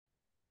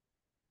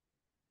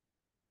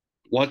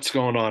What's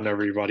going on,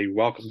 everybody?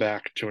 Welcome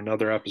back to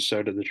another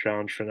episode of the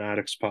Challenge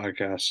Fanatics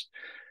podcast.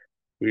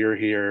 We are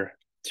here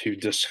to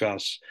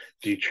discuss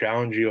the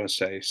Challenge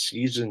USA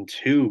Season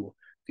 2,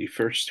 the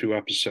first two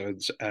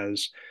episodes.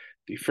 As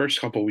the first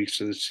couple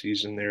weeks of the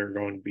season, they're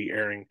going to be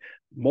airing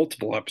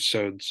multiple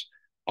episodes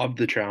of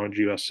the Challenge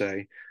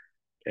USA,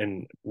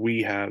 and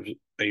we have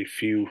a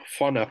few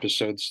fun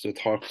episodes to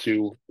talk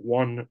to.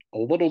 One a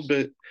little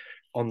bit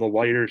on the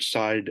lighter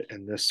side,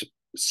 and this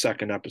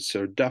second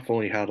episode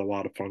definitely had a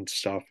lot of fun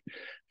stuff.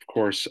 Of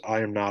course,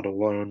 I am not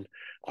alone.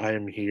 I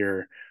am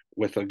here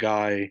with a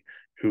guy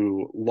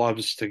who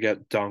loves to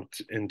get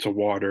dunked into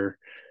water,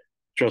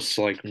 just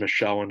like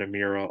Michelle and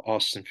Amira,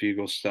 Austin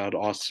Fiegelstad.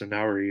 Austin,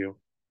 how are you?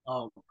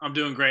 Oh, I'm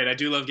doing great. I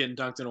do love getting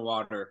dunked in the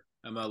water.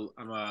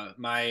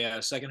 My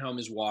second home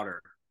is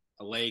water,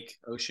 a lake,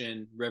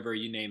 ocean, river,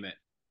 you name it.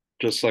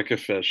 Just like a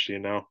fish, you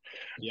know?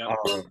 Yep.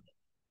 Uh,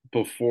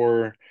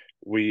 before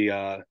we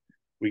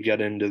we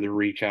get into the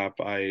recap,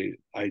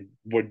 I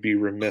would be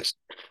remiss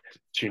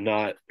to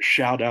not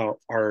shout out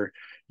our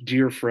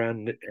dear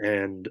friend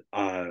and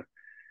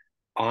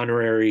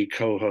honorary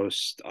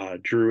co-host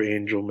Drew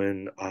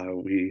Angelman.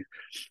 We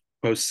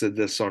posted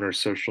this on our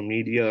social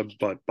media,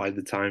 but by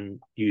the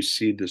time you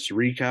see this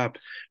recap,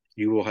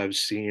 you will have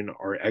seen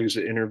our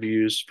exit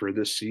interviews for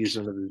this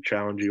season of the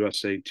Challenge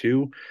USA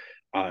 2.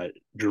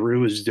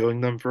 Drew is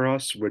doing them for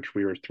us, which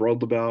we are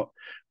thrilled about.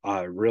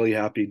 Really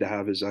happy to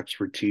have his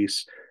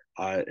expertise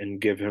and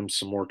give him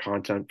some more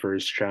content for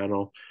his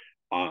channel.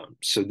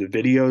 So the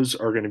videos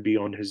are going to be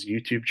on his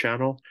YouTube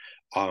channel,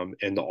 and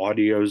the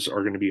audios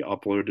are going to be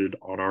uploaded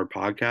on our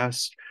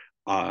podcast.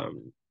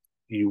 Um,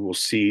 you will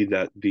see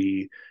that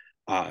the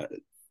uh,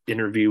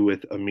 interview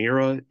with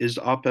Amira is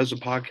up as a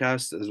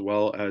podcast, as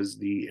well as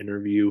the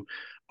interview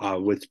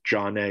with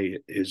John A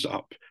is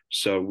up.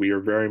 So we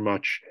are very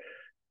much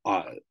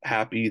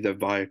happy that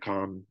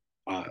Viacom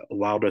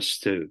allowed us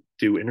to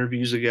do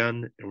interviews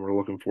again, and we're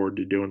looking forward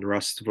to doing the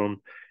rest of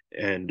them.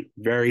 And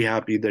very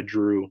happy that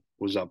Drew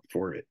was up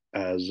for it,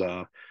 as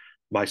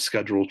my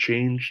schedule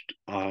changed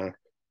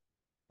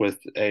with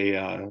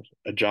a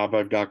job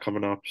I've got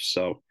coming up.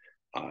 So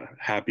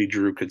happy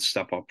Drew could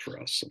step up for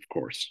us, of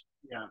course.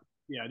 Yeah.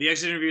 Yeah. The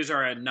exit interviews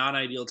are at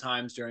non-ideal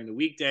times during the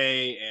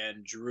weekday,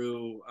 and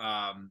Drew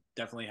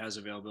definitely has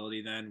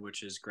availability then,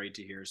 which is great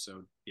to hear.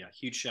 So yeah,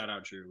 huge shout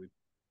out, Drew. We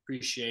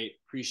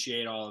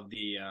appreciate all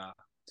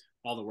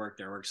the work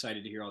there. We're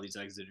excited to hear all these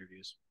exit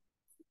interviews.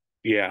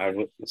 Yeah,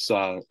 it's,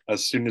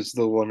 as soon as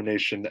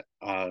the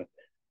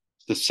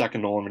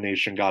second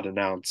elimination got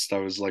announced, I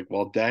was like,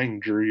 well, dang,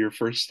 Drew, your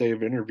first day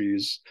of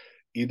interviews,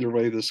 either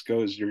way this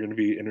goes, you're going to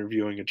be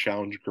interviewing a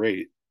challenge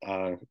great.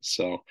 I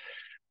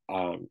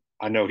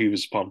know he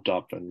was pumped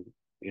up, and,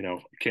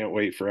 can't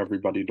wait for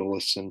everybody to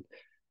listen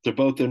to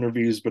both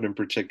interviews, but in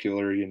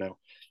particular,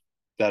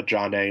 that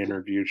John A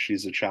interview,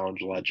 she's a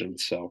challenge legend.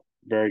 So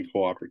very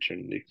cool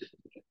opportunity.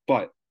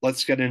 But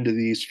let's get into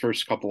these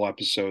first couple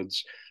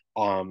episodes.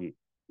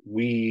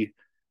 We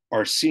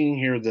are seeing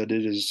here that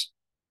it is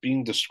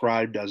being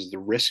described as the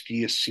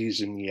riskiest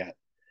season yet,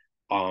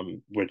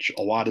 which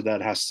a lot of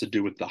that has to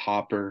do with the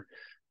Hopper.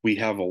 We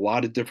have a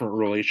lot of different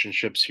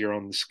relationships here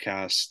on this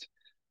cast.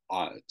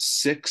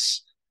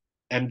 Six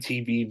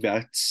MTV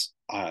vets,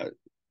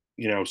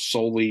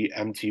 solely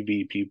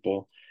MTV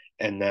people,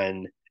 and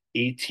then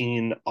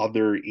 18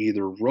 other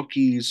either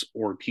rookies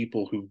or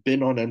people who've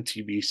been on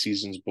MTV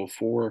seasons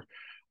before,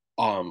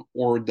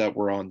 or that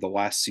were on the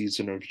last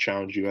season of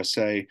Challenge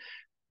USA.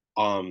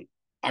 Um,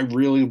 I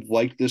really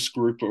like this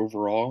group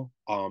overall,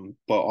 but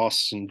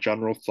Austin,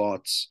 general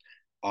thoughts,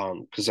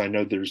 because I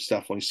know there's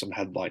definitely some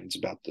headlines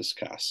about this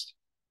cast.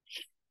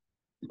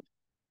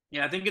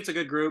 Yeah, I think it's a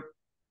good group.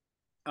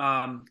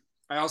 I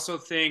also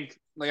think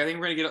I think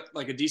we're gonna get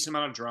like a decent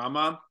amount of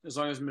drama as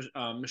long as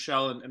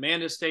Michelle and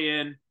Amanda stay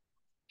in.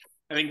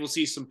 I think we'll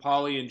see some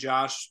Polly and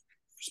Josh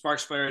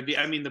sparks fire.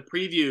 The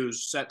previews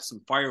set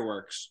some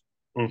fireworks,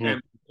 Mm-hmm.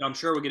 and I'm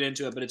sure we'll get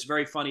into it. But it's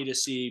very funny to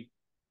see,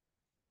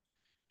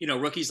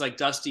 rookies like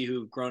Dusty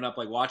who've grown up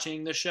like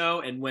watching the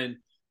show, and when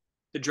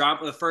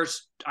the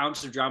first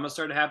ounce of drama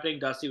started happening,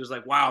 Dusty was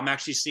like, "Wow, I'm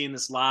actually seeing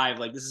this live.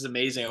 Like, this is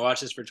amazing. I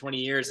watched this for 20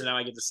 years, and now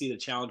I get to see the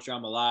challenge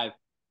drama live."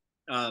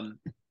 Um,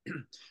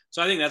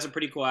 so I think that's a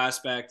pretty cool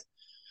aspect.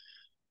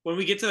 When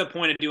we get to the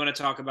point, I do want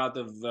to talk about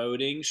the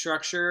voting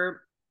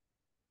structure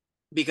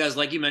because,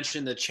 like you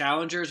mentioned, the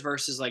challengers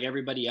versus like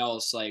everybody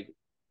else, like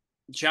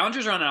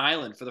challengers are on an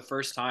island for the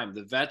first time.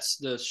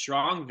 The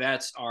strong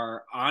vets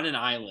are on an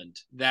island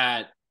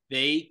that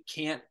they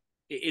can't.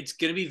 It's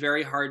going to be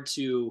very hard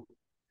to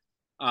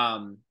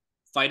um,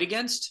 fight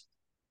against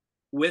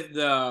with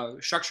the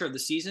structure of the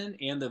season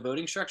and the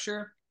voting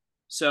structure.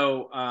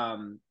 So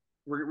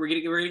we're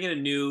gonna get a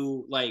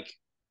new like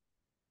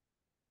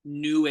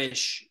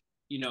newish,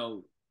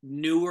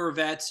 newer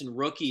vets and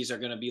rookies are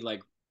gonna be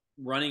like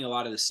running a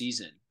lot of the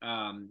season.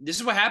 This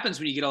is what happens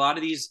when you get a lot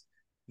of these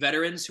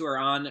veterans who are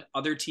on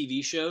other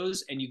TV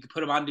shows and you can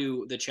put them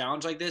onto the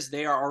challenge like this.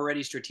 They are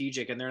already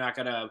strategic and they're not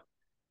gonna,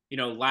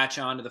 latch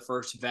on to the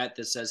first vet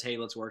that says, "Hey,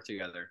 let's work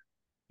together."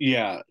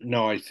 Yeah,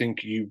 no, I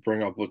think you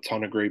bring up a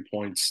ton of great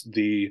points.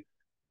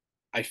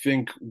 I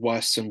think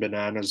Wes and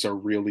Bananas are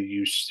really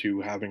used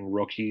to having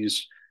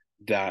rookies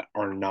that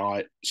are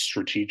not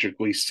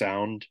strategically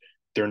sound.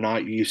 They're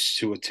not used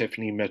to a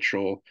Tiffany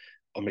Mitchell,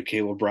 a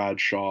Michaela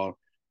Bradshaw,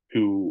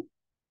 who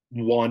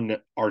one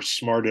are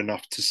smart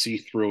enough to see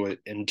through it,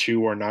 and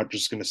two are not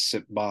just going to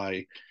sit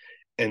by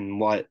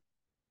and let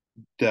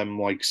them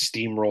like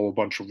steamroll a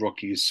bunch of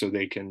rookies so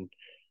they can,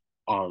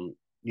 um,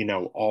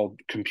 all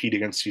compete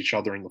against each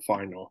other in the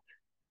final.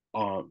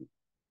 Um,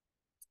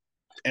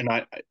 and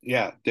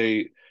yeah,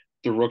 the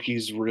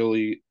rookies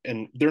really,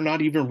 and they're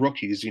not even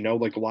rookies,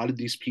 like a lot of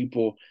these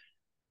people,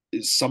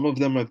 some of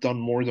them have done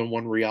more than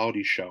one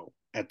reality show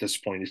at this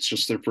point. It's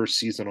just their first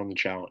season on the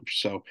challenge.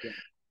 So,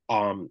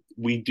 Yeah.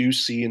 we do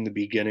see in the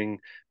beginning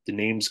the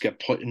names get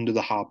put into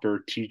the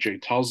hopper. TJ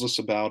tells us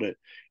about it.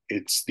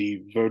 It's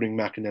the voting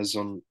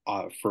mechanism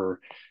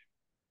for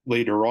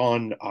later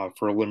on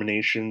for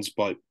eliminations,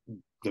 but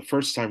the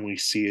first time we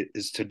see it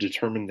is to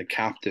determine the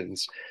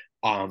captains.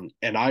 And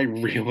I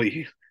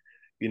really,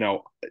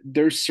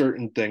 there's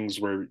certain things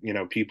where,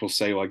 people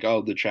say like,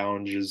 oh, the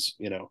challenge is,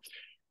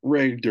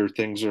 rigged or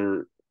things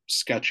are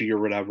sketchy or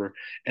whatever.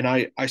 And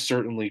I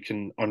certainly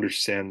can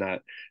understand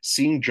that.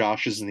 Seeing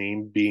Josh's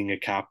name being a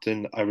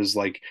captain, I was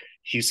like,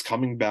 he's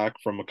coming back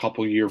from a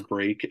couple year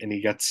break and he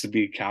gets to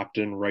be a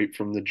captain right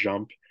from the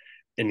jump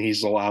and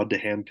he's allowed to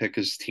handpick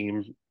his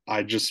team.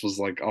 I just was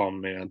like, oh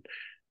man.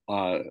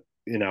 Uh,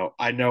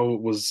 I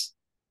know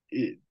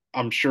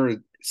I'm sure it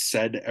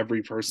said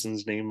every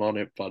person's name on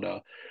it,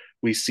 but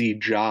we see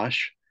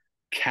Josh,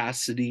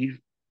 Cassidy,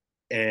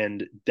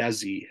 and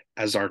Desi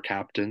as our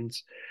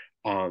captains.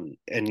 And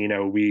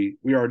we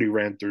already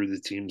ran through the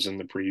teams in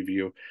the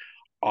preview.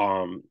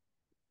 Um,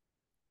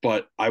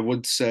 but I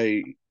would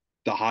say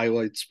the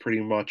highlights pretty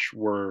much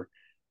were,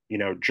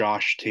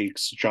 Josh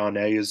takes John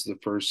A as the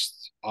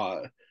first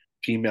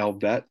female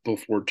vet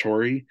before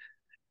Tori.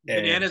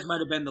 And Bananas might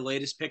have been the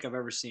latest pick I've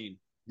ever seen.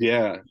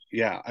 yeah,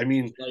 yeah. I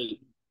mean, Late.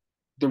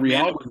 the Amanda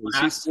reality was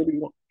is last.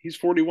 he's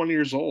 41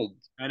 years old.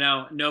 I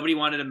know nobody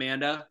wanted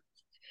Amanda.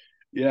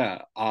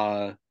 Yeah.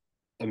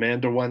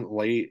 Amanda went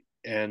late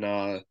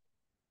and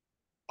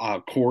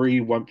Corey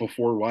went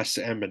before Wes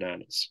and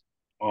Bananas.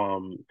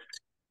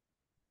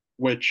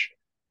 Which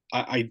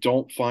I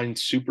don't find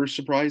super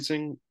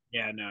surprising.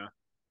 Yeah, no.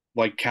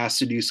 Like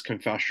Cassidy's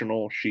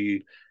confessional,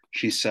 she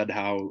said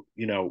how,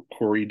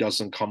 Corey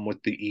doesn't come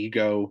with the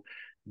ego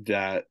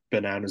that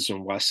Bananas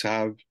and Wes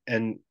have.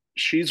 And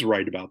she's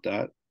right about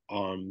that.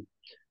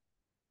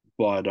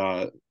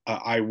 But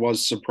I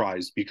was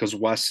surprised because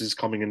Wes is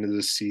coming into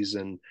this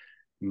season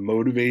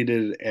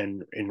motivated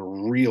and in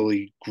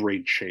really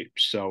great shape.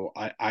 So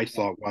I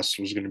thought Wes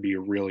was going to be a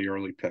really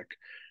early pick.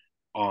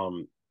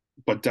 Um,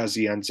 but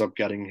Desi ends up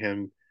getting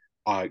him.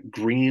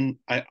 Green,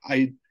 I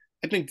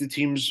think the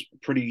team's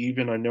pretty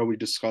even. I know we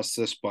discussed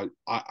this, but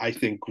I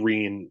think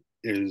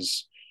Green's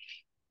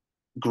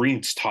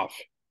tough. I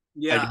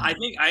Yeah,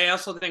 I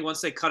also think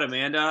once they cut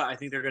Amanda, I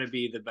think they're going to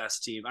be the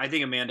best team. I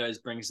think Amanda is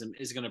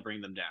going to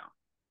bring them down.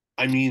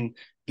 I mean,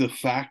 the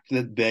fact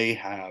that they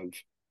have,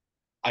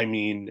 I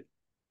mean,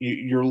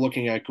 you're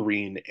looking at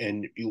Green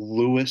and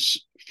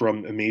Lewis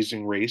from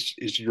Amazing Race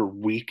is your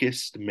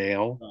weakest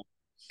male,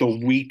 the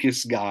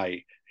weakest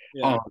guy.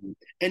 Yeah,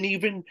 And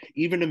even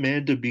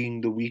Amanda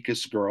being the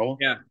weakest girl,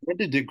 yeah,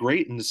 Amanda did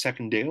great in the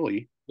second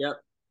daily. yep.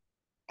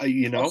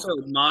 You know, Also,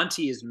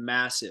 Monty is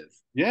massive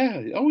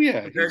yeah, oh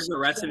yeah, compared to he's the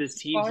rest of his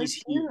team. five.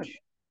 He's Yeah, huge.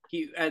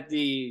 He at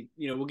the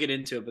we'll get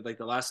into it, but like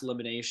the last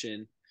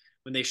elimination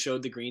when they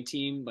showed the green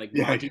team, like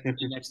yeah, Monty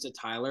next to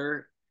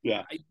Tyler,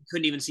 yeah, I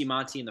couldn't even see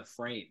Monty in the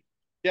frame.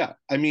 yeah.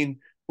 I mean,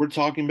 we're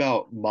talking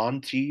about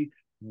Monty,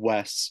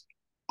 Wes,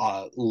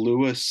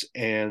 Lewis,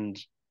 and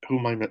who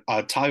am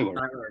I? Tyler.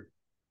 Tyler.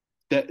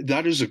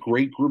 That is a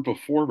great group of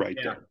four right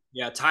Yeah, there.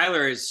 yeah.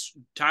 Tyler's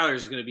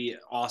going to be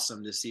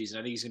awesome this season.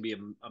 I think he's going to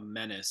be a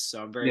menace.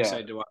 So I'm very Yeah,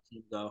 excited to watch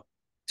him though.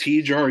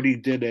 Tej already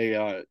did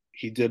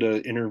he did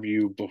an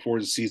interview before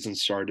the season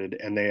started,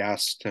 and they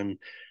asked him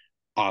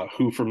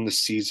who from the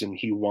season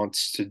he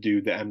wants to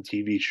do the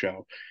MTV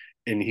show,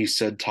 and he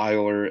said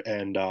Tyler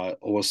and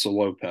Alyssa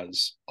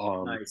Lopez.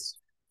 Nice.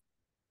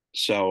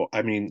 So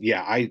I mean,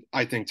 yeah,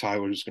 I think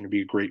Tyler is going to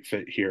be a great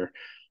fit here.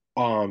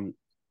 Um,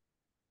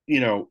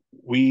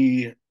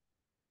 we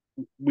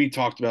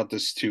talked about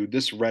this too.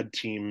 This red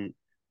team,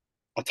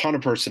 a ton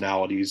of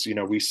personalities.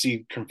 We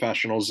see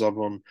confessionals of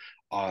them,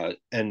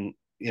 and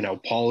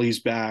Paulie's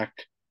back.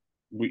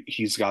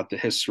 He's got the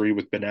history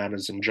with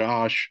Bananas and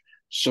Josh.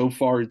 So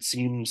far, it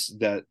seems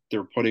that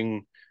they're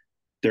putting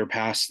their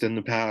past in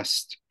the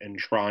past and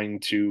trying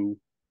to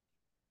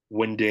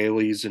win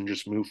dailies and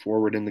just move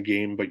forward in the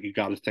game. But you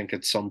got to think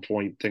at some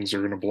point things are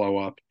going to blow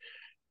up,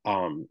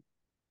 um,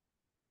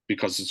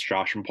 because it's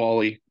Josh and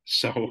Paulie.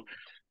 So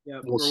Yeah,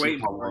 we'll we're see waiting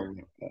how for it. long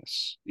that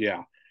lasts.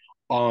 Yeah.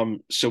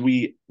 So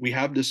we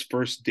have this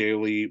first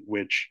daily,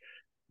 which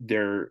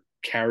they're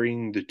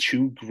carrying the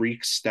two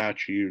Greek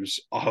statues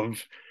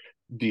of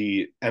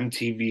the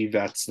MTV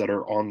vets that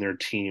are on their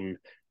team.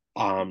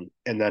 and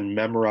then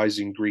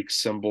memorizing Greek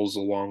symbols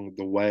along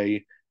the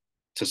way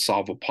to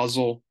solve a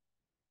puzzle,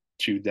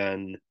 to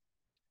then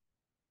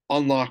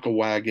unlock a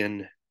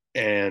wagon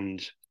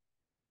and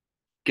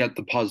get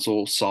the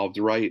puzzle solved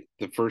right.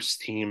 The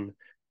first team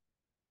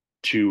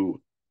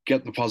to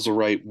get the puzzle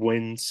right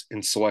wins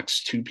and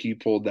selects two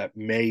people that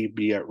may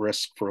be at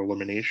risk for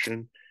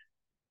elimination.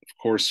 Of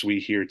course, we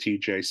hear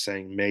TJ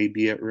saying may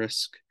be at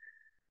risk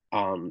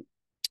um,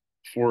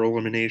 for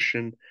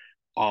elimination.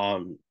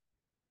 Um,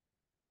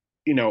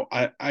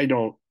 I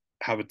don't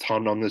have a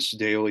ton on this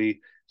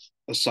daily,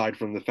 aside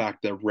from the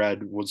fact that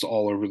Red was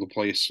all over the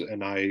place,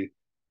 and I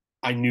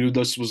knew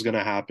this was going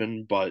to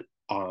happen, but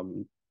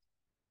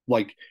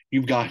like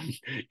you've got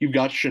you've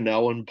got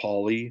Chanel and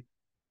Paulie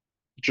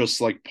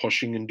just like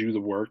pushing and do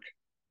the work,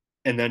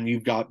 and then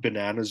you've got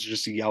Bananas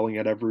just yelling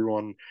at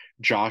everyone.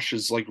 Josh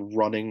is like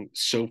running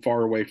so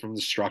far away from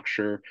the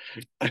structure.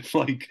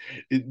 Like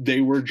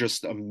they were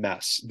just a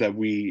mess that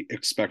we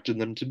expected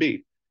them to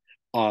be.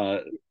 Uh,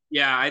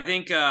 Yeah, I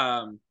think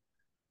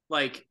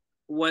like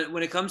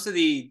when it comes to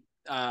the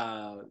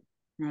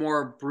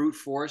more brute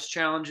force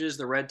challenges,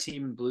 the red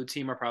team and blue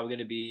team are probably going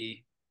to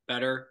be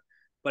better.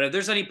 But if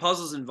there's any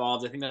puzzles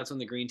involved, I think that's when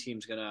the green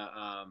team's gonna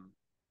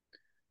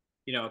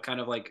kind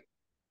of like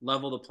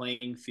level the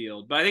playing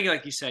field. But I think,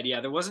 like you said,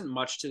 yeah, there wasn't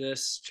much to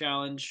this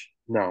challenge.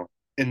 no,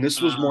 and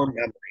this was more Um,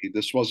 memory.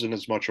 This wasn't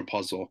as much a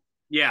puzzle.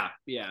 yeah,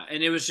 yeah,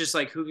 and it was just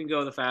like who can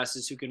go the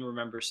fastest, who can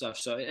remember stuff.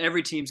 So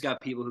every team's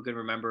got people who can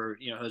remember,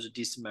 has a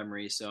decent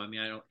memory. So I mean,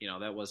 I don't,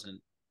 that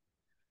wasn't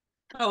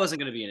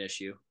going to be an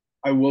issue.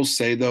 I will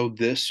say though,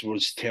 this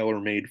was tailor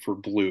made for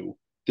blue.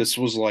 This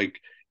was like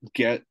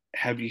get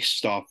heavy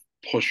stuff,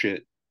 push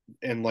it,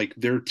 and like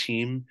their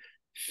team,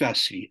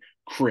 Fessy,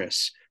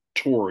 Chris,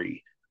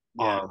 Tori,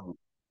 Yeah,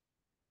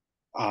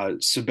 um,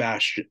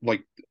 Sebastian,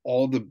 like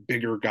all the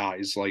bigger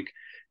guys, like,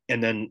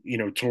 and then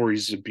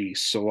Tori's a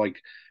beast. So like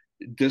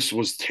this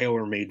was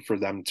tailor made for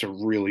them to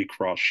really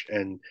crush,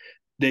 and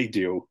they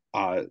do.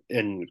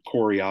 And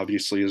Corey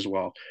obviously as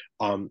well.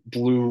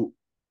 Blue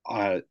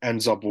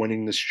ends up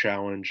winning this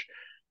challenge.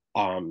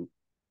 Um,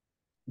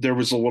 there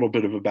was a little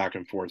bit of a back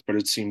and forth, but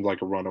it seemed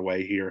like a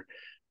runaway here.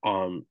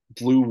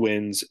 Blue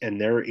wins, and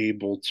they're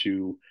able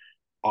to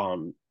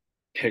um,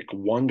 pick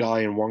one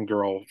guy and one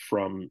girl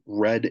from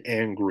red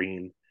and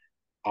green,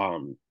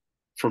 um,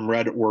 from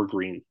red or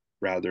green,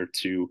 rather,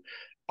 to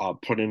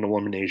put in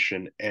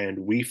elimination. And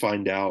we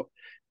find out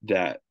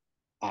that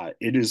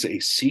it is a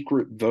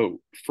secret vote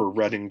for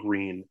red and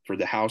green for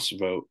the House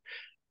vote.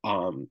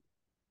 Um,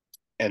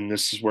 and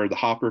this is where the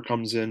hopper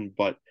comes in,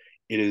 but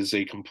it is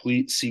a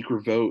complete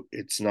secret vote.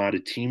 It's not a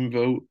team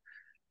vote.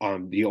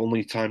 The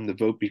only time the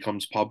vote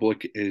becomes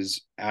public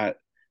is at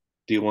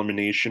the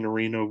elimination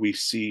arena. We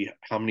see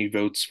how many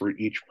votes for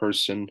each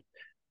person,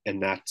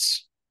 and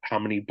that's how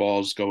many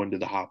balls go into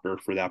the hopper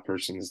for that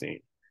person's name.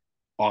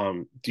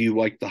 Do you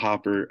like the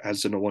hopper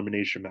as an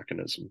elimination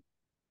mechanism?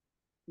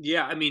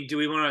 yeah. I mean, do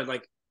we want to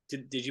like?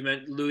 Did you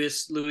mention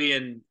Louis,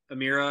 and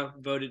Amira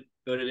voted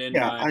in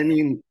Yeah, by I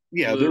mean,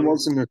 yeah, there Blue?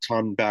 wasn't a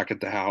ton back at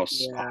the house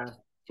Yeah,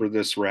 for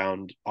this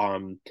round. I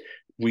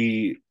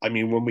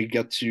mean, when we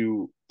get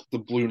to the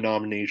blue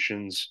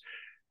nominations,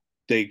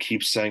 they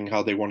keep saying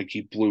how they want to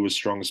keep blue as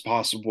strong as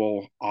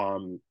possible.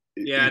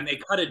 yeah, and they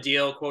cut a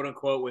deal, quote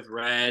unquote, with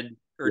Red,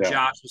 or Yeah,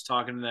 Josh was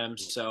talking to them.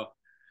 So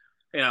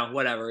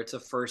whatever. It's a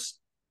first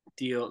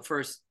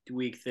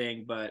week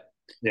thing, but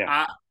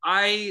yeah,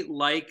 I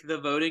like the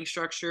voting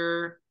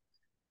structure.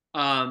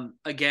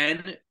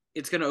 Again,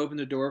 it's going to open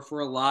the door for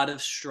a lot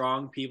of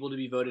strong people to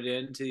be voted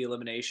into the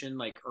elimination,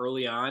 like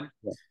early on.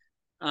 yeah.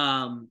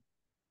 Um,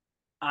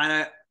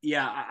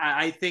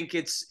 I think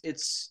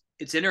it's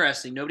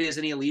interesting. Nobody has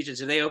any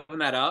allegiance. If they open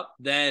that up,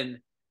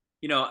 then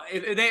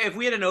if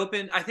we had an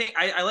open, I think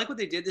I like what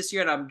they did this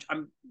year, and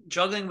I'm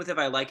juggling with if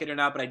I like it or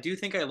not, but I do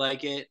think I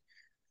like it.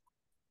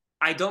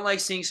 I don't like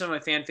seeing some of my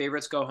fan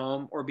favorites go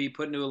home or be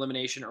put into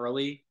elimination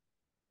early,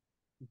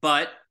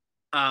 but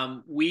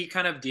we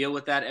kind of deal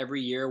with that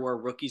every year where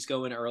rookies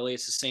go in early.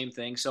 It's the same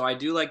thing. So I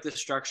do like the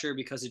structure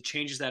because it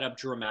changes that up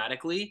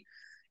dramatically.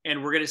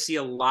 And we're going to see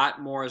a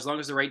lot more, as long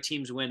as the right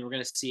teams win, we're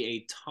going to see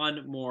a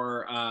ton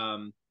more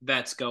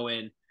vets go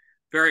in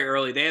very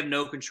early. They have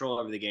no control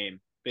over the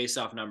game based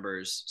off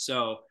numbers.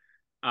 So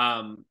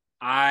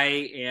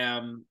I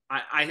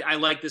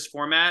like this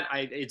format.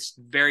 It's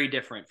very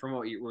different from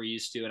what we're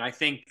used to. And I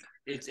think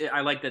I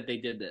like that they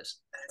did this.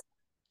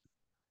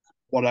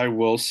 What I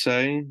will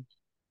say,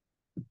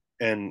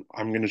 and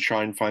I'm going to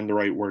try and find the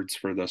right words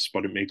for this,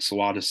 but it makes a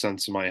lot of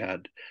sense in my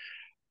head.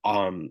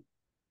 Um,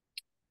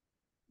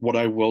 what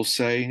I will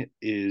say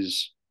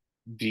is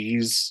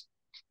these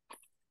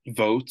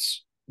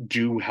votes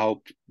do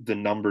help the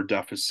number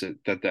deficit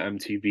that the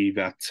MTV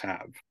vets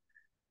have.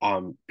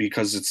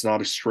 Because it's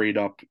not a straight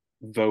up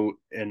vote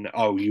and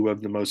oh, you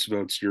have the most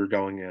votes, you're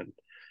going in.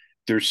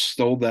 There's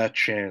still that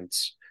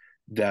chance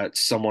that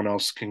someone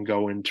else can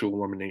go into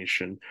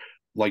elimination.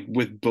 Like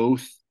with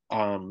both,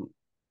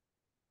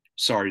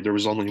 sorry, there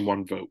was only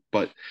one vote,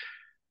 but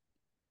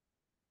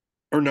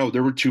or no,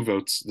 there were two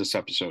votes this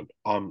episode.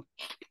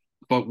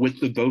 But with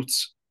the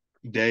votes,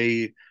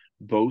 they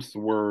both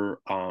were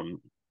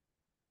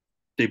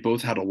they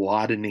both had a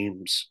lot of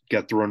names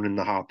get thrown in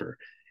the hopper,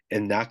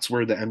 and that's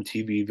where the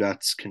MTV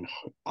vets can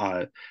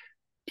uh,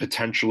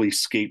 potentially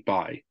skate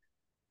by.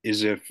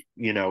 Is if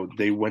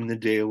they win the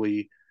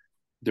daily,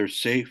 they're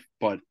safe,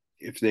 but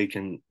if they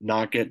can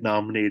not get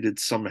nominated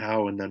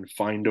somehow and then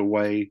find a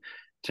way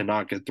to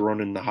not get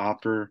thrown in the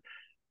hopper,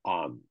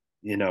 um,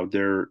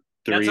 they're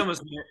That's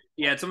almost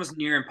yeah, it's almost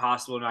near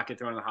impossible to not get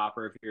thrown in the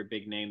hopper if you're a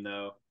big name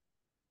though.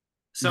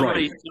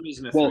 right. Somebody's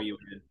gonna throw Well, you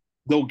in.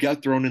 they'll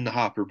get thrown in the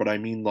hopper, but I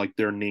mean like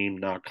their name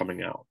not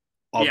coming out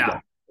of Yeah.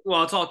 them.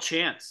 Well, it's all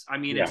chance. I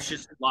mean, Yeah. it's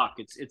just luck.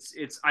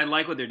 It's. I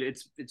like what they're doing.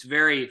 It's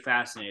very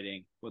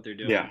fascinating what they're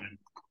Yeah. doing.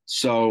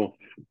 So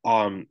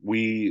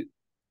we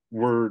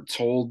were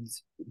told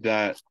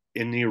that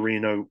in the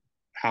arena,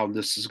 how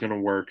this is going to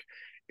work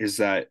is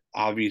that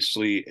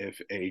obviously if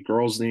a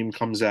girl's name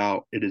comes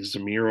out, it is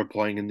Amira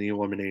playing in the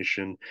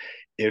elimination.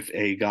 If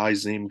a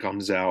guy's name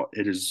comes out,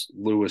 it is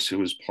Lewis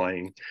who is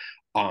playing.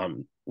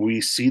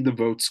 We see the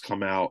votes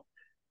come out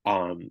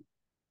um,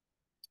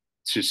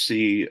 to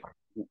see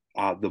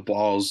the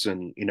balls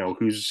and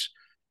who's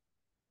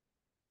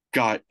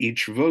got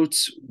each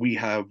votes. We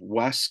have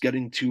Wes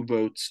getting 2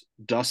 votes.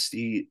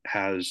 Dusty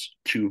has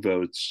 2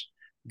 votes.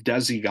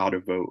 Desi got a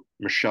vote.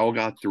 Michelle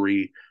got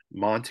 3.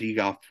 Monty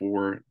got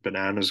 4.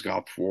 Bananas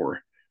got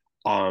 4.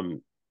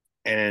 Um,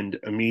 and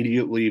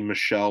immediately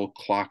Michelle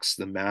clocks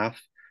the math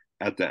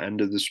at the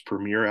end of this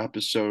premiere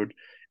episode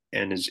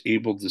and is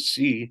able to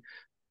see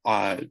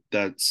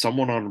that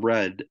someone on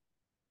red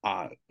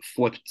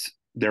flipped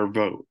their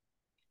vote.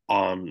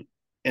 Um,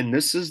 and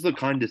this is the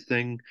kind of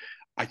thing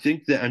I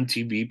think the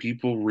MTV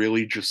people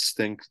really just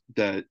think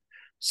that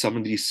some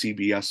of these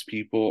CBS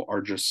people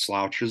are just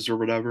slouches or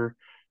whatever.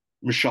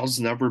 Michelle's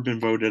never been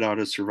voted out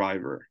as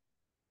Survivor.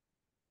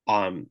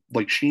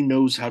 Like she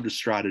knows how to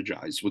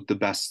strategize with the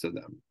best of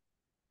them,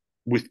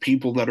 with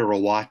people that are a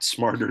lot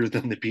smarter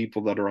than the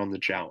people that are on the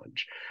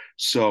challenge.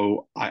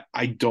 So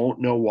I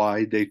don't know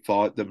why they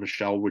thought that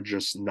Michelle would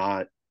just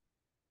not.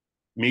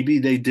 Maybe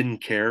they didn't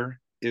care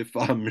if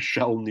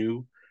Michelle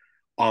knew.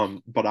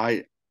 But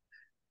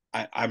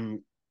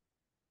I'm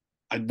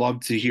I'd love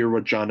to hear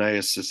what John A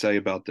has to say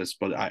about this,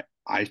 but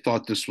I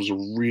thought this was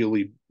a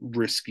really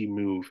risky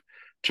move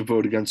to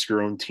vote against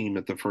your own team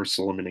at the first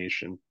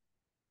elimination.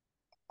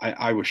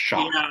 I was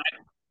shocked. Yeah,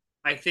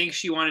 I think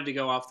she wanted to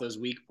go off those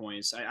weak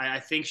points. I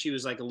think she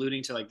was like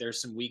alluding to like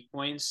there's some weak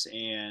points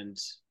and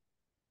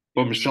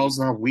But and Michelle's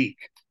not weak.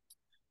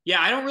 yeah,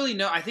 I don't really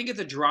know. I think it's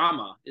a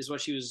drama is what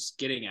she was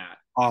getting at.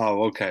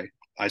 Oh, okay.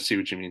 I see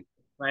what you mean.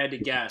 If I had to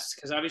guess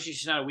because obviously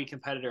she's not a weak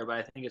competitor, but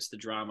I think it's the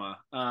drama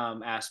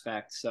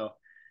aspect. So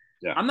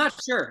Yeah. I'm not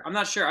sure. I'm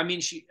not sure. I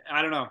mean,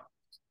 I don't know.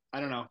 I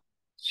don't know.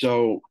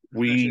 So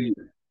I'm not sure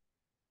either.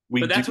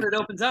 we But do that's what it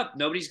opens up.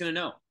 Nobody's gonna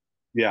know.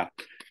 yeah,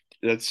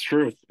 that's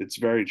true. It's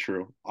very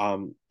true.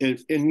 And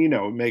it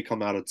may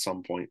come out at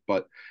some point,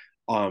 but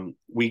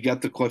we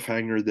get the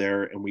cliffhanger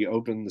there and we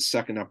open the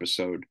second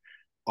episode.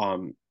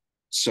 Um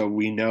so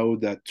we know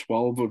that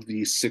 12 of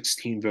these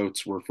 16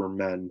 votes were for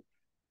men.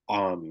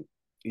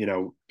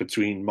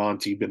 Between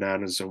Monty,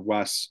 Bananas, and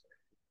Wes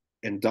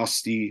and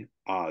Dusty,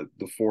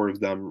 the 4 of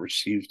them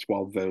received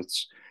 12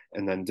 votes,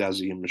 and then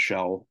Desi and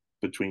Michelle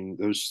between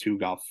those two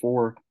got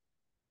 4.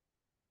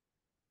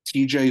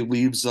 TJ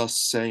leaves us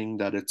saying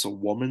that it's a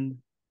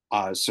woman.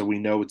 So we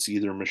know it's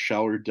either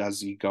Michelle or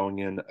Desi going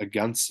in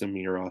against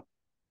Amira.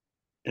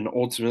 And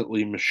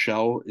ultimately,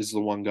 Michelle is the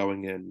one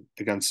going in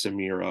against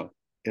Amira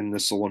in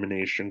this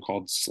elimination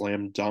called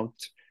Slam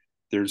Dunked.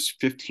 There's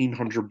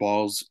 1,500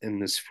 balls in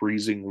this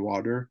freezing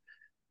water,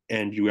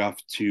 and you have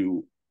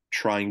to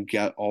try and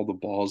get all the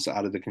balls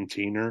out of the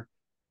container.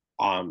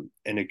 And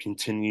it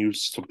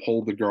continues to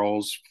pull the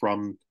girls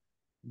from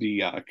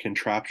the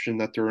contraption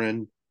that they're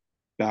in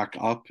back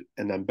up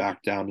and then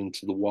back down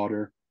into the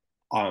water.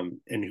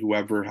 And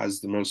whoever has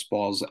the most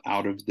balls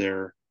out of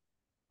their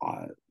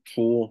uh,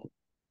 pool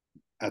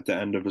at the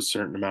end of a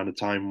certain amount of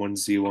time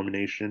wins the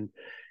elimination.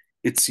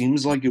 It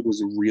seems like it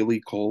was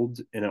really cold,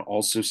 and it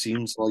also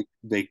seems like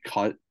they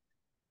cut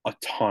a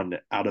ton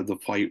out of the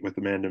fight with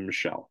Amanda and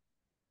Michelle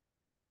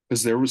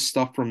because there was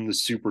stuff from the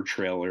super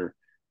trailer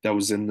that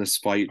was in this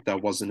fight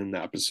that wasn't in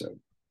the episode.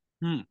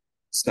 Hmm.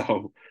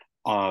 So,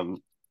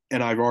 um,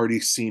 and I've already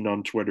seen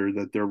on Twitter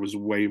that there was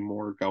way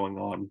more going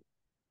on,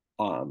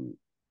 um,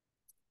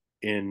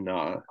 in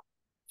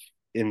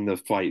in the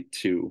fight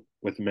too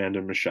with Amanda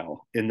and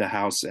Michelle in the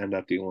house and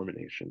at the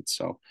elimination.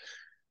 So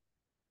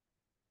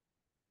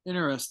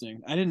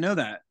Interesting. I didn't know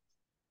that.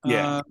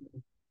 yeah,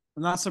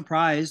 I'm not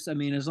surprised. I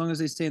mean, as long as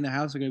they stay in the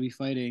house, they're going to be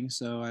fighting.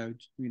 So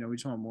we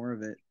just want more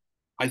of it.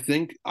 I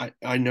think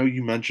I know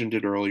you mentioned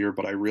it earlier,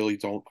 but I really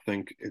don't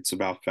think it's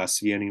about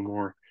Fessy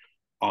anymore.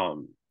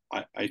 Um,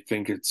 I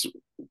think it's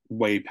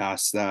way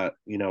past that.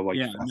 Like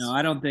Yeah, no,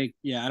 I don't think.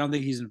 Yeah, I don't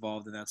think he's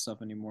involved in that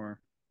stuff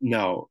anymore.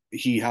 no,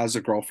 he has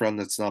a girlfriend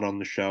that's not on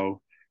the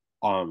show.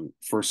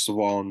 First of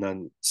all, and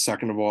then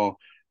second of all,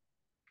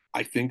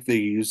 I think they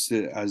used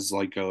it as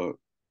like a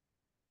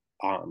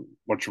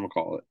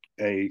whatchamacallit,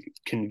 a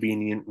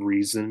convenient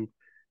reason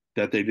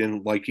that they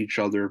didn't like each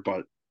other,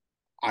 but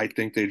I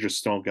think they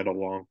just don't get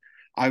along.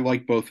 I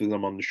like both of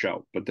them on the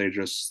show, but they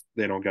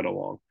don't get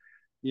along.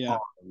 Yeah.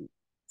 Um,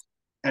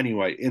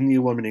 anyway, in the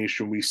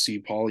elimination, we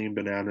see Paulie and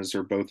Bananas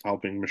are both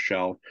helping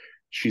Michelle.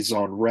 She's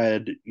on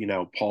red.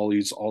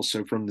 Paulie's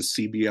also from the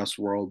CBS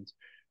world.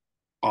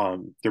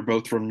 They're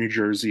both from New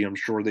Jersey. I'm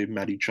sure they've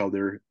met each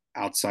other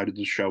outside of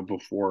the show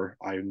before.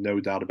 I have no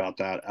doubt about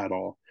that at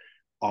all.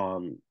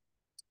 Um,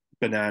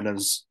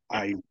 Bananas,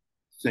 I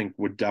think,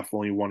 would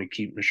definitely want to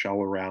keep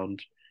Michelle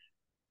around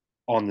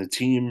on the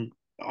team.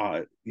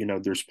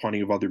 There's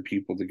plenty of other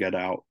people to get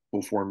out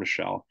before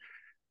Michelle.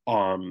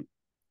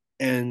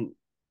 And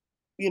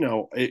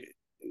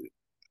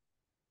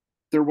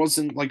there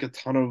wasn't like a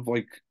ton of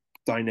like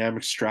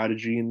dynamic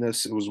strategy in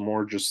this. It was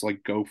more just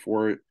like go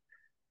for it,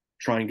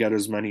 try and get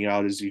as many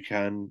out as you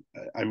can.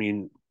 I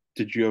mean,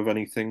 did you have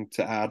anything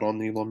to add on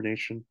the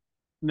elimination?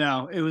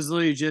 No, it was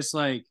literally just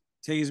like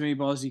take as many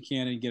balls as you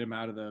can and get them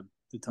out of the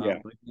Yeah, tub.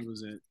 Like that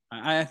was it.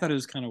 I thought it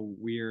was kind of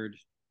weird.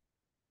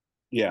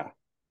 yeah.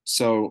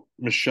 So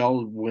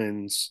Michelle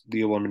wins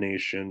the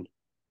elimination.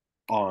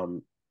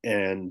 Um,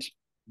 and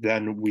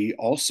then we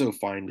also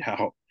find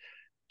out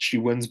she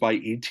wins by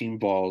 18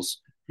 balls.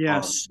 Yeah,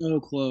 Um, so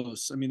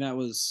close. I mean, that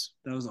was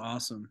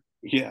awesome.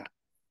 yeah,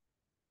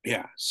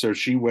 yeah. So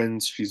she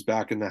wins. She's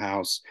back in the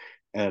house,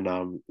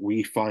 and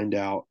we find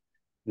out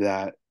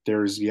that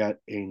there's yet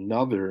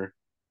another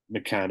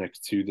mechanic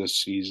to this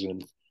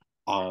season.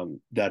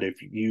 That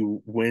if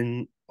you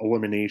win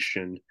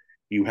elimination,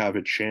 you have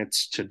a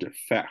chance to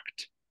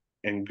defect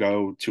and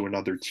go to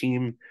another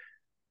team.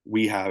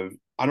 We have,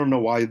 I don't know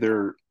why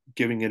they're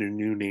giving it a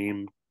new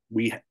name.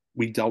 We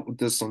dealt with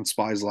this on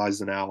Spies,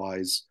 Lies, and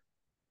Allies.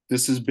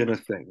 This has been a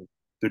thing.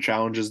 The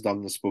challenge has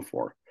done this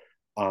before.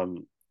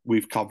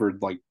 We've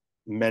covered like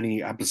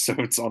many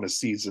episodes on a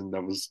season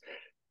that was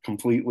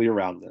completely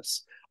around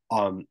this.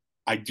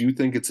 I do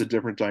think it's a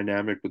different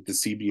dynamic with the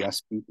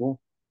CBS people.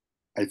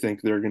 I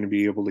think they're going to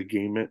be able to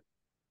game it,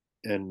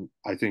 and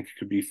I think it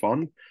could be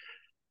fun.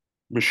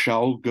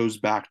 Michelle goes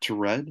back to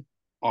red.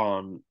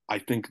 I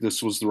think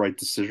this was the right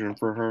decision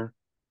for her.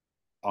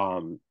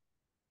 Um,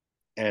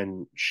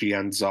 and she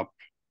ends up,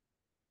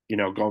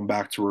 going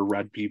back to her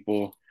red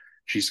people.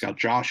 She's got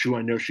Josh, who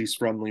I know she's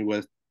friendly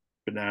with,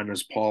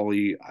 Bananas,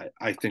 Paulie.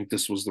 I think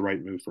this was the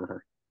right move for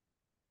her.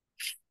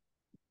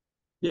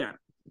 Yeah.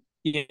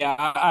 Yeah,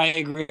 I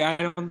agree. I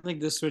don't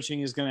think this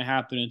switching is going to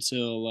happen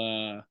until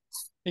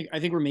I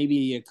think we're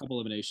maybe a couple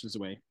eliminations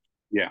away.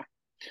 Yeah.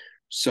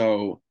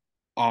 So,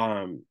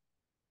 um,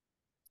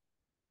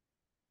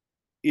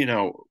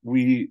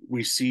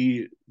 we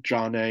see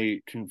John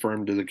A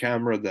confirm to the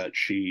camera that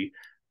she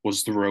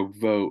was the rogue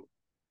vote.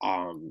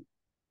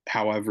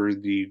 However,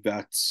 the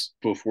vets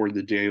before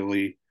the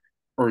daily,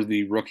 or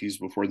the rookies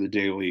before the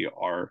daily,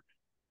 are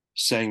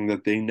saying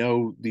that they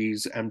know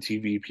these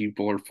MTV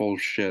people are full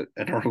of shit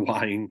and are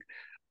lying.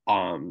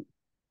 Um,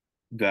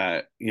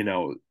 that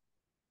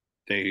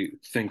they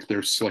think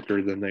they're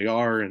slicker than they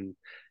are, and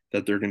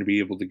that they're going to be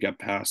able to get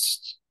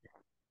past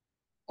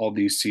all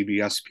these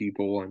CBS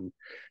people and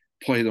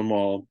play them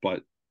all,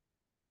 but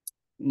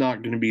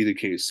not going to be the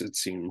case, it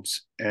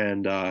seems.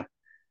 And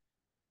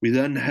we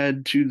then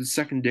head to the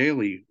second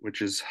daily,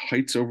 which is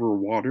Heights Over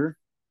Water,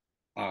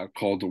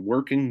 called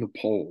Working the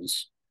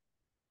Poles.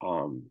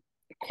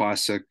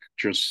 Classic,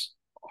 just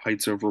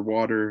heights over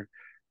water,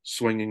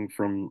 swinging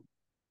from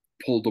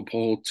pole to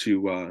pole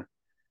to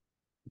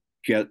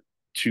get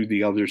to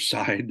the other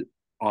side.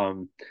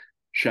 Um,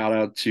 Shout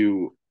out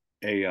to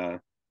a uh,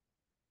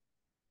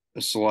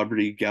 a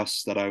celebrity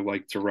guest that I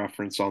like to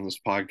reference on this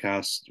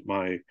podcast.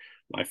 My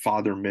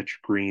father, Mitch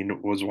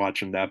Green, was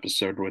watching the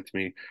episode with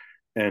me,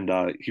 and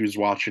he was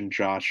watching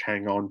Josh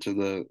hang on to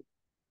the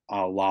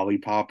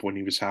lollipop when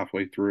he was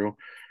halfway through,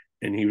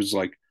 and he was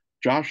like,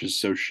 "Josh is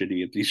so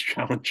shitty at these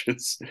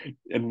challenges."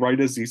 And right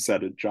as he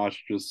said it,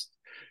 Josh just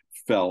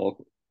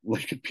fell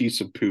like a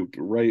piece of poop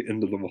right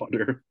into the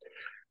water.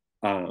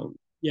 Um,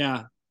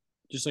 Yeah,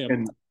 just like a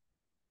and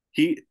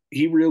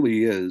he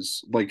really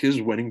is, like,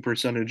 his winning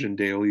percentage in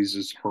dailies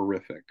is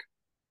horrific,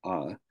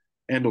 uh,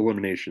 and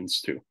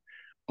eliminations too.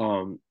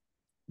 Um,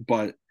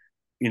 but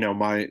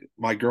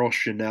my girl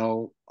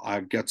Chanel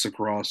gets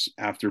across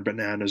after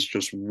Bananas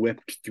just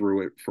whipped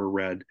through it for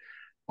red.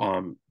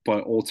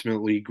 But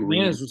ultimately Green,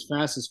 Bananas was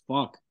fast as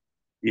fuck.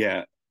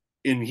 yeah,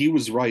 and he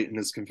was right in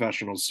his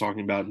confessionals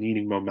talking about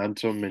needing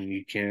momentum, and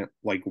you can't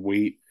like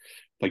wait,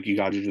 like you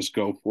got to just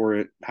go for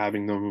it,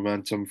 having the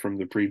momentum from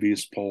the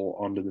previous poll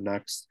onto the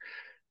next.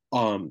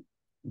 Um,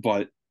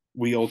 but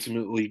we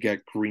ultimately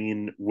get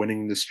Green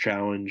winning this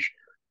challenge,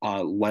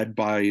 led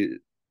by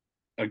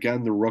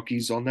again the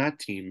rookies on that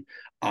team.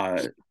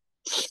 Uh,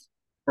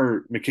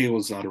 or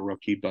Michaela's not a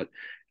rookie, but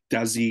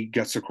Desi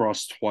gets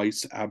across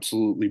twice,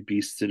 absolutely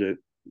beasted it.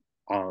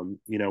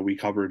 We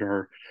covered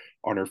her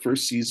on her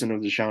first season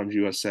of the Challenge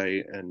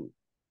USA, and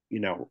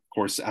of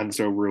course,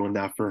 Enzo ruined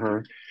that for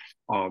her.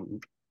 Um,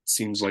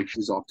 seems like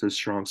she's off to a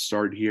strong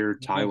start here.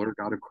 Yeah. Tyler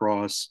got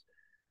across.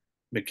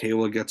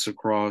 Michaela gets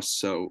across.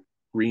 So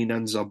Green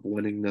ends up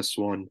winning this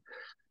one.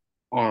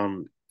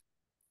 Um,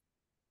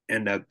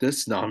 and at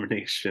this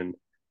nomination,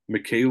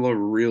 Michaela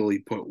really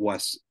put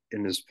Wes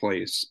in his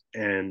place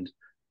and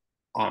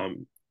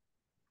um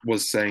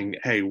was saying,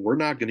 "Hey, we're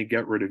not going to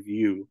get rid of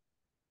you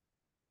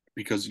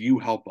because you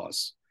help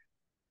us,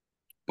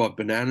 but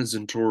Bananas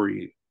and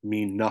Tori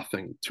mean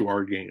nothing to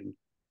our game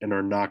and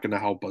are not going to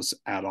help us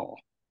at all."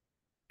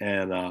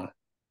 And the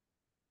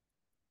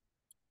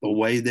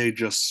way they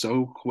just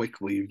so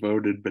quickly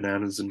voted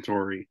Bananas and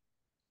Tori,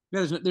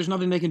 Yeah, there's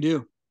nothing they can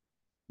do.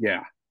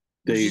 yeah,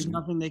 There's they just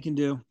nothing they can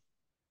do.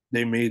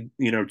 they made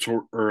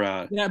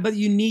Yeah, but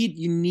you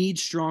need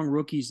strong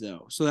rookies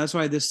though. So that's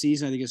why this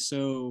season I think is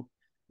so.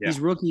 yeah. These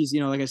rookies,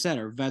 like I said,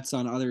 are vets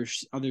on other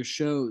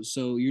shows.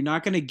 So you're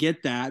not going to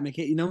get that.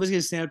 Nobody's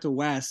going to stand up to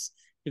Wes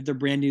if they're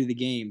brand new to the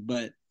game.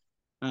 But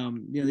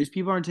these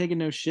people aren't taking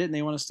no shit and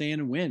they want to stay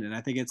in and win. And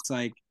I think it's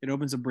like it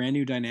opens a brand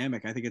new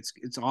dynamic. I think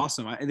it's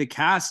awesome. The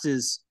cast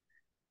is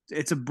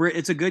it's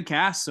a good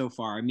cast so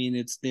far. I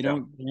mean,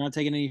 they're not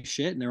taking any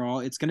shit and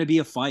it's going to be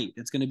a fight.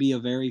 It's going to be a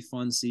very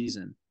fun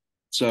season.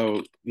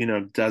 So,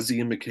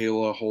 Desi and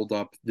Michaela hold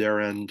up their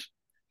end.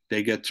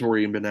 They get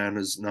Tori and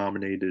Bananas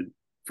nominated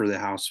for the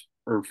house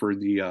or for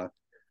the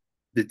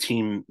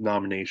team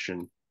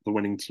nomination, the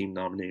winning team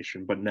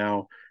nomination. But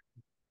now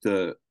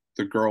the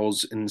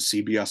girls in the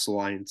CBS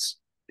Alliance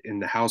in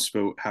the house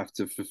vote have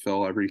to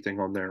fulfill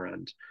everything on their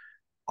end.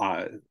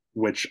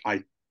 Which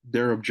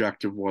their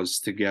objective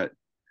was to get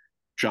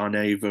John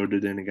A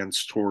voted in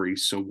against Tori,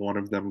 so one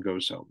of them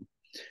goes home.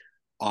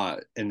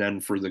 And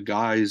then for the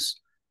guys,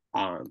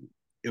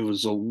 it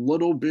was a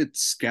little bit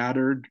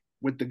scattered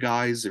with the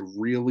guys.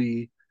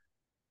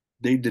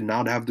 They did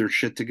not have their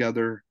shit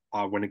together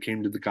when it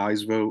came to the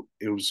guys' vote.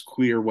 It was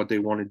clear what they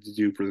wanted to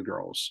do for the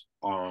girls.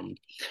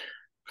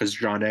 Because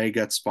John A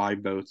gets 5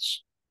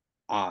 votes,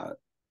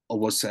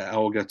 Alyssa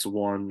L gets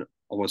 1,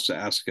 Alyssa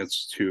S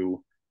gets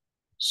 2.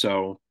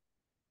 So,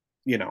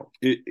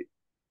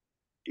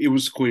 it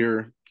was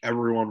clear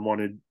everyone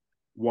wanted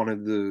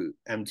the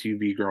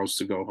MTV girls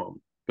to go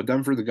home. But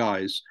then for the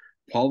guys,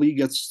 Paulie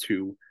gets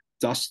 2,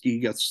 Dusty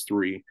gets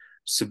 3,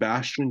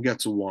 Sebastian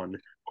gets 1,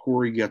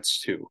 Corey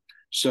gets 2.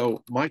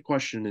 So my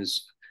question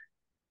is,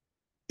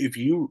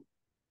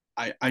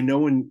 I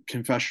know in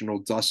confessional,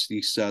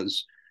 Dusty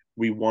says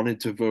we wanted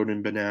to vote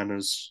in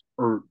Bananas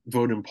or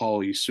vote in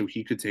Paulie so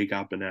he could take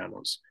out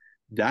Bananas.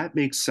 That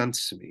makes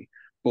sense to me.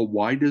 But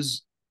why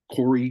does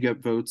Corey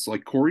get votes?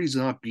 Like, Corey's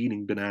not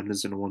beating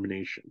Bananas in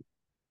elimination.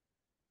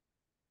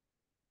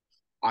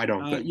 I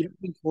don't think. You don't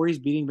think Corey's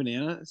beating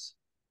Bananas?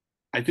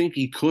 I think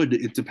he could.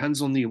 It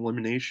depends on the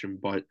elimination,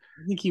 but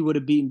I think he would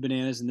have beaten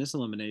Bananas in this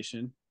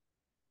elimination.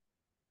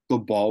 the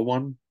ball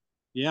one.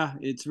 Yeah,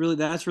 that's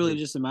really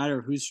just a matter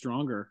of who's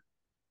stronger.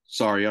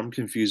 Sorry, I'm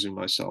confusing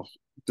myself.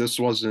 This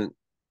wasn't.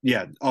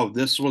 Yeah. Oh,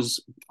 this was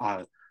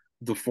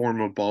the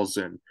form of balls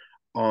in.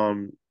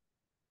 Um,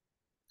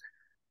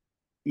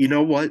 you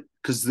know what?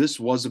 Because this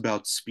was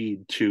about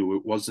speed too.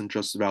 It wasn't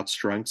just about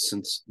strength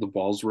since the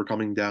balls were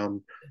coming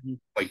down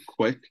like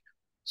quick.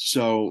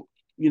 So,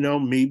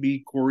 maybe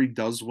Corey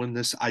does win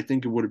this. I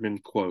think it would have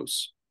been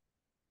close.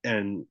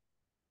 And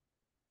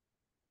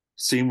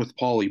same with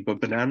Paulie,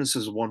 but Bananas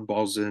has won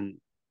balls in,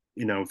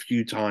 a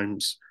few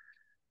times.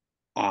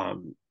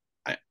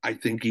 I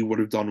think he would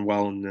have done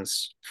well in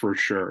this for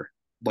sure.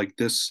 Like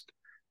this,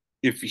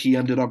 if he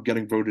ended up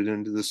getting voted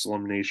into this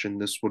elimination,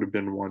 this would have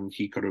been one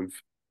he could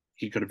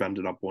have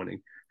ended up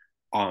winning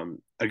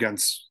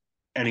against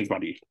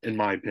anybody, in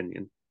my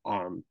opinion.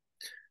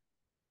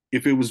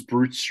 If it was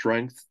brute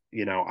strength,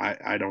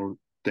 I don't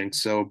think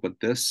so. But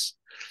this,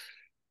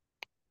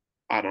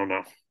 I don't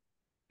know.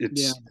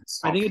 It's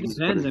I think it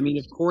depends. I mean,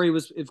 if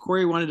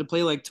Corey wanted to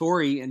play like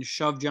Tori and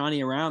shove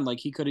Johnny around, like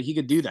he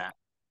could do that.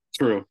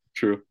 True.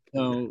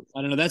 So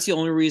I don't know. That's the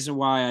only reason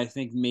why I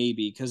think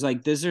maybe because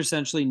like there's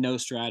essentially no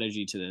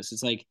strategy to this.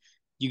 It's like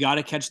you got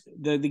to catch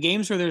the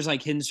games where there's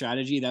like hidden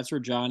strategy. That's where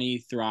Johnny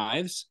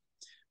thrives.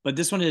 But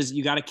this one is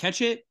you got to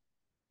catch it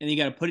and you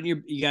got to put it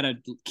in you got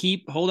to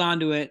hold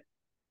on to it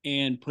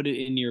and put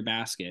it in your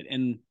basket.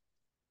 And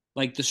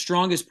like the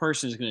strongest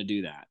person is going to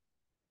do that.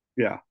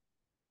 Yeah.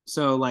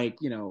 So like,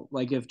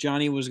 like if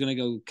Johnny was going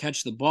to go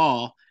catch the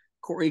ball,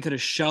 Corey could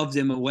have shoved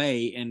him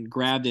away and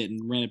grabbed it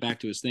and ran it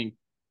back to his thing.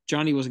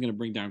 Johnny wasn't going to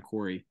bring down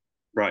Corey.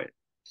 Right.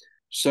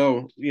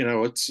 So,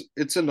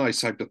 it's a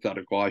nice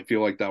hypothetical. I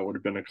feel like that would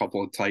have been a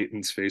couple of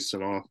Titans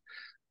facing off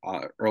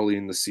early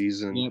in the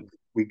season. Yep.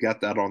 We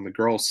get that on the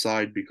girls'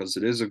 side because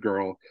it is a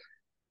girl.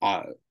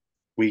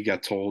 We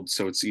get told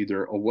so it's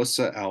either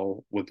Alyssa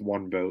L with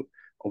 1 vote,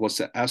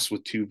 Alyssa S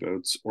with 2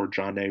 votes, or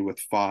John A with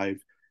 5.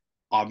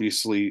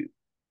 Obviously,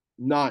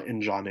 not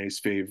in John A's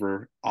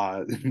favor.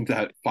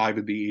 That 5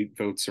 of the 8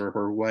 votes are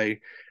her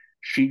way.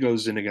 She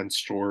goes in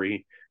against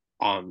Tori.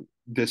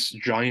 This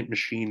giant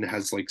machine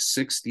has like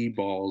 60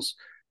 balls,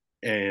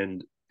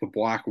 and the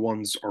black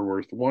ones are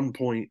worth 1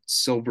 point,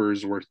 silver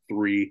is worth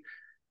 3.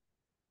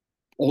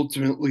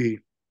 Ultimately,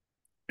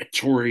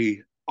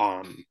 Tori,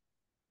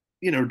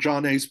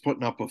 John A's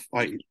putting up a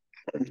fight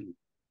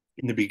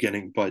in the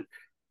beginning, but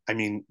I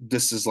mean,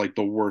 this is like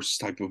the worst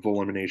type of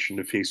elimination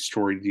to face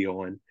Tori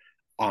Deal. And,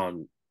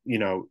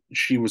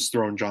 she was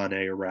throwing John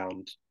A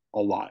around a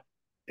lot.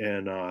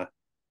 And,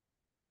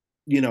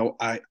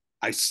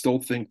 I still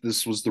think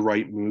this was the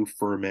right move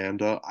for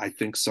Amanda. I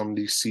think some of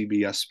these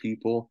CBS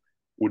people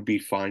would be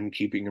fine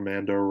keeping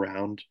Amanda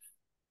around.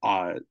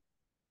 Uh,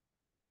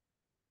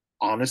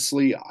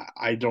 Honestly,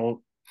 I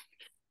don't.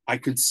 I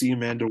could see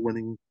Amanda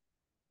winning,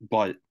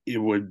 but it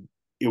would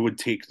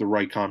take the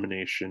right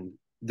combination.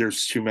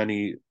 There's too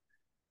many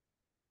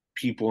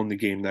people in the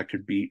game that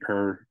could beat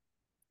her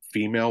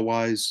female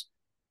wise.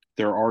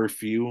 There are a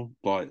few,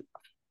 but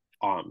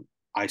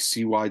I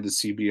see why the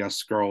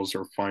CBS girls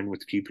are fine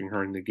with keeping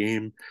her in the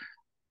game.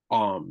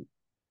 Um,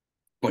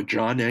 but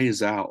John A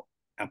is out,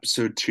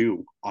 episode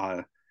 2.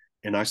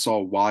 And I saw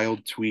a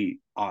wild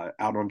tweet out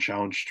on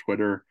Challenge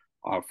Twitter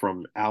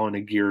from Alan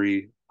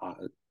Aguirre.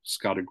 He's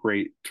got a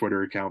great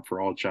Twitter account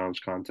for all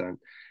Challenge content.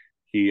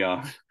 He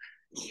I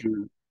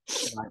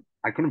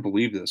couldn't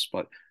believe this,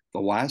 but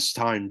the last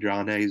time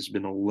John A has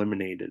been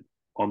eliminated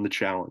on the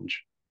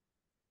challenge.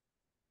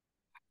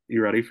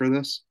 You ready for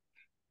this?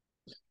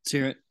 Let's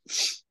hear it.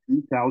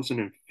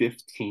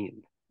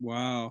 2015.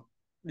 Wow.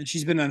 And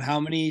she's been on how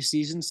many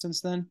seasons since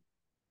then?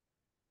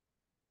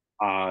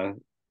 Uh,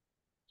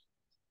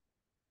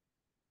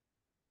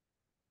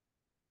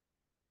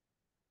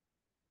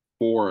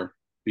 4,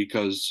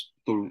 because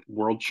the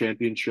World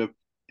Championship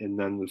and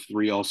then the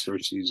 3 All-Star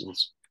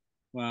seasons.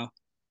 Wow.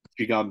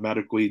 She got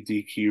medically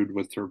DQ'd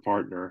with her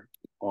partner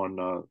on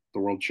the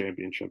World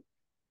Championship.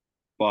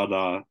 But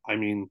I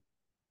mean,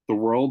 the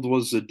world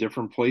was a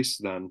different place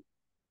then.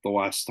 The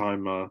last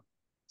time John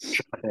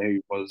A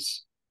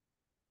was,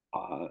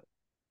 uh,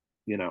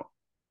 you know,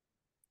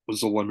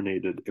 was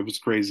eliminated. It was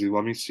crazy.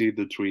 Let me see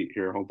the tweet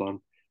here. Hold on.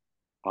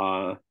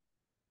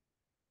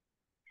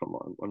 Come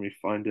on, let me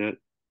find it.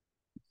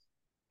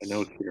 I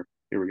know it's here.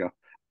 Here we go.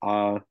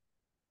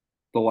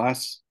 The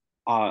last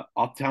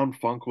Uptown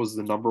Funk was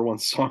the #1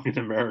 song in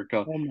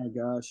America. Oh my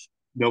gosh.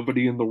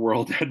 Nobody in the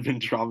world had been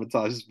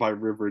traumatized by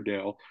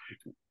Riverdale.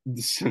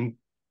 This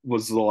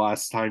was the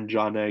last time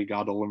John A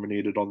got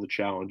eliminated on the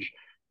challenge,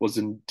 was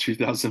in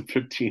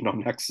 2015 on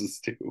Nexus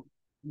 2.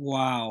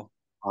 Wow.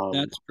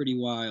 That's pretty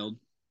wild.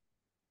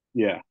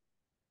 Yeah,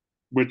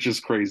 which is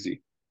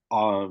crazy.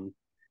 And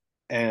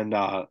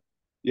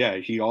yeah,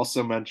 he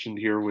also mentioned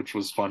here, which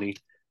was funny.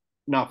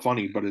 Not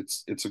funny, but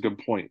it's a good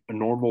point. A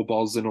normal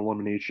balls in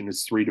elimination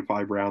is 3 to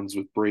 5 rounds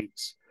with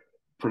breaks.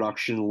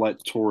 Production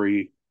let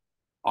Tori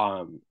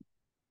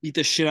beat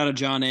the shit out of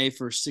John A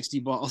for 60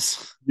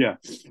 balls. Yeah.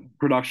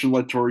 Production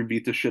let Tori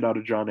beat the shit out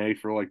of John A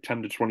for like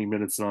 10 to 20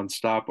 minutes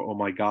nonstop. Oh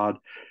my God.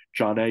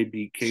 John A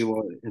beat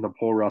Kayla in a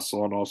pole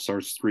wrestle on All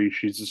Stars 3.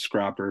 She's a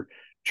scrapper.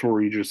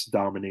 Tori just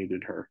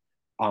dominated her.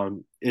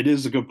 It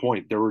is a good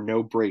point. There were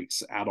no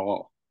breaks at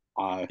all.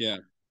 Yeah.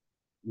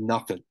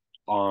 Nothing.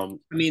 I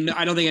mean,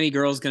 I don't think any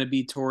girl's going to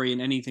beat Tori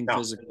in anything no.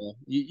 physical.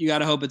 You got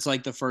to hope it's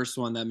like the first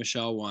one that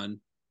Michelle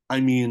won. I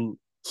mean,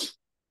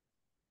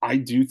 I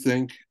do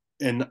think,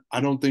 and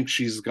I don't think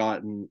she's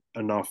gotten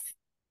enough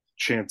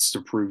chance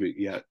to prove it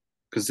yet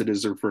because it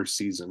is her first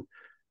season.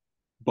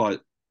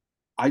 But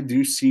I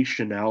do see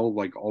Chanel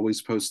like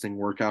always posting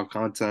workout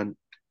content.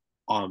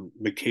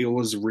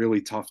 Michaela's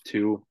really tough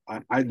too.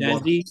 I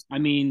love. I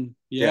mean,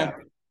 yeah.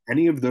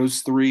 Any of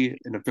those 3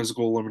 in a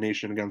physical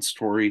elimination against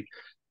Tori.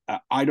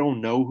 I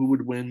don't know who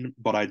would win,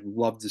 but I'd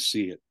love to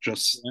see it.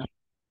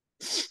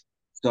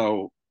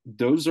 So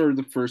those are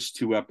the first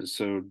 2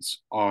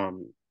 episodes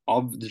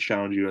of the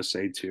Challenge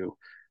USA 2.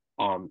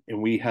 And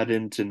we head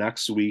into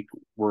next week.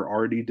 We're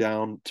already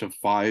down to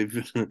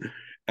 5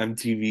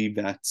 MTV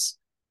vets.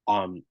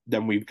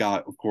 Then we've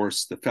got, of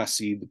course, the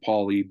Fessy, the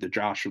Pauly, the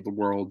Josh of the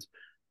world,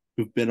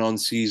 who've been on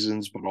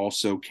seasons, but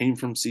also came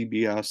from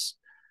CBS.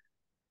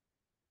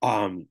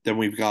 Then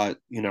we've got,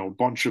 a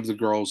bunch of the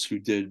girls who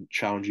did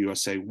Challenge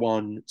USA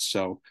 1.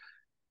 So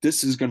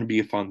this is going to be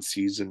a fun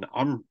season.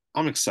 I'm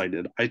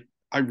excited.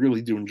 I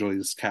really do enjoy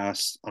this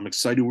cast. I'm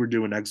excited we're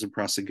doing Exit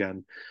Press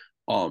again.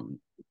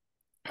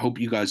 Hope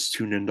you guys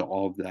tune into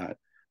all of that.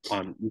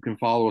 You can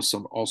follow us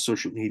on all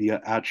social media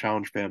at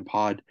Challenge Fan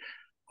Pod.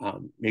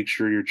 Make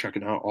sure you're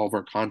checking out all of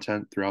our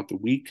content throughout the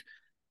week.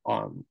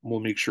 We'll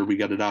make sure we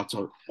get it out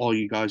to all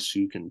you guys so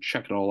you can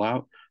check it all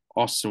out.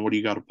 Austin, what do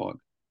you got to plug?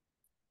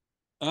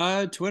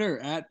 Twitter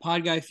at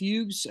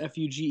PodGuyFugues,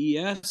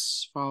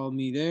 Fuges. Follow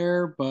me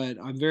there. But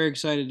I'm very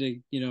excited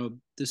to,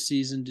 this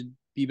season to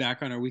be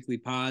back on our weekly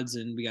pods,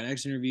 and we got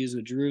X interviews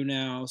with Drew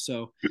now.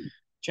 So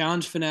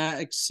Challenge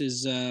Fanatics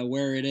is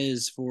where it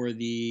is for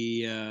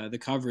the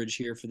coverage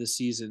here for the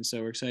season.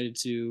 So we're excited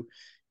to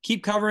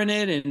keep covering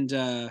it and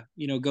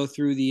go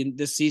through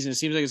this season. It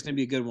seems like it's going to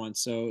be a good one.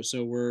 So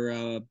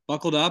we're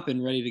buckled up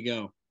and ready to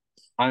go.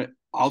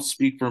 I'll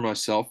speak for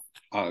myself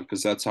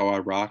because that's how I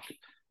rock.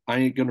 I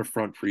ain't gonna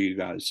front for you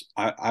guys.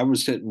 I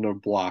was hitting a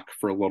block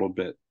for a little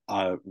bit.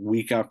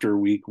 Week after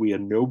week, we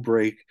had no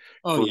break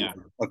for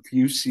a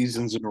few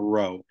seasons in a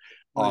row.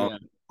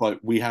 but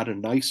we had a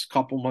nice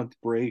couple month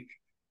break.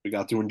 We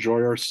got to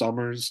enjoy our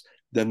summers.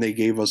 Then they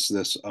gave us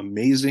this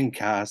amazing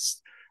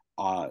cast,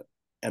 and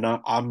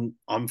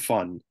I'm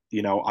fun.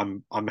 You know,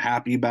 I'm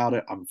happy about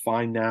it. I'm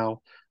fine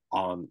now.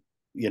 Um,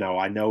 you know,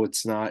 I know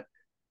it's not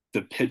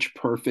the pitch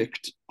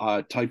perfect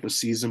type of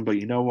season, but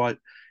you know what?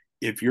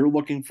 If you're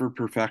looking for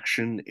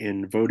perfection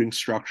in voting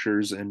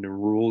structures and the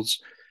rules,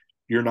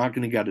 you're not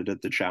going to get it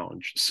at the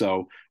challenge.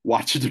 So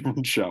watch a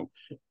different show.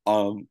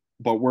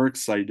 But we're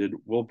excited.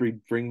 We'll be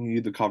bringing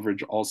you the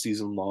coverage all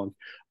season long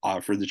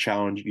for the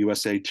challenge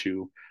USA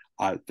 2.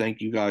 Thank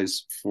you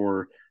guys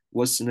for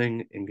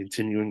listening and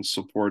continuing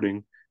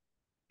supporting.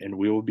 And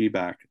we will be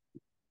back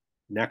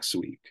next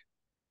week.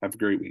 Have a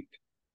great week.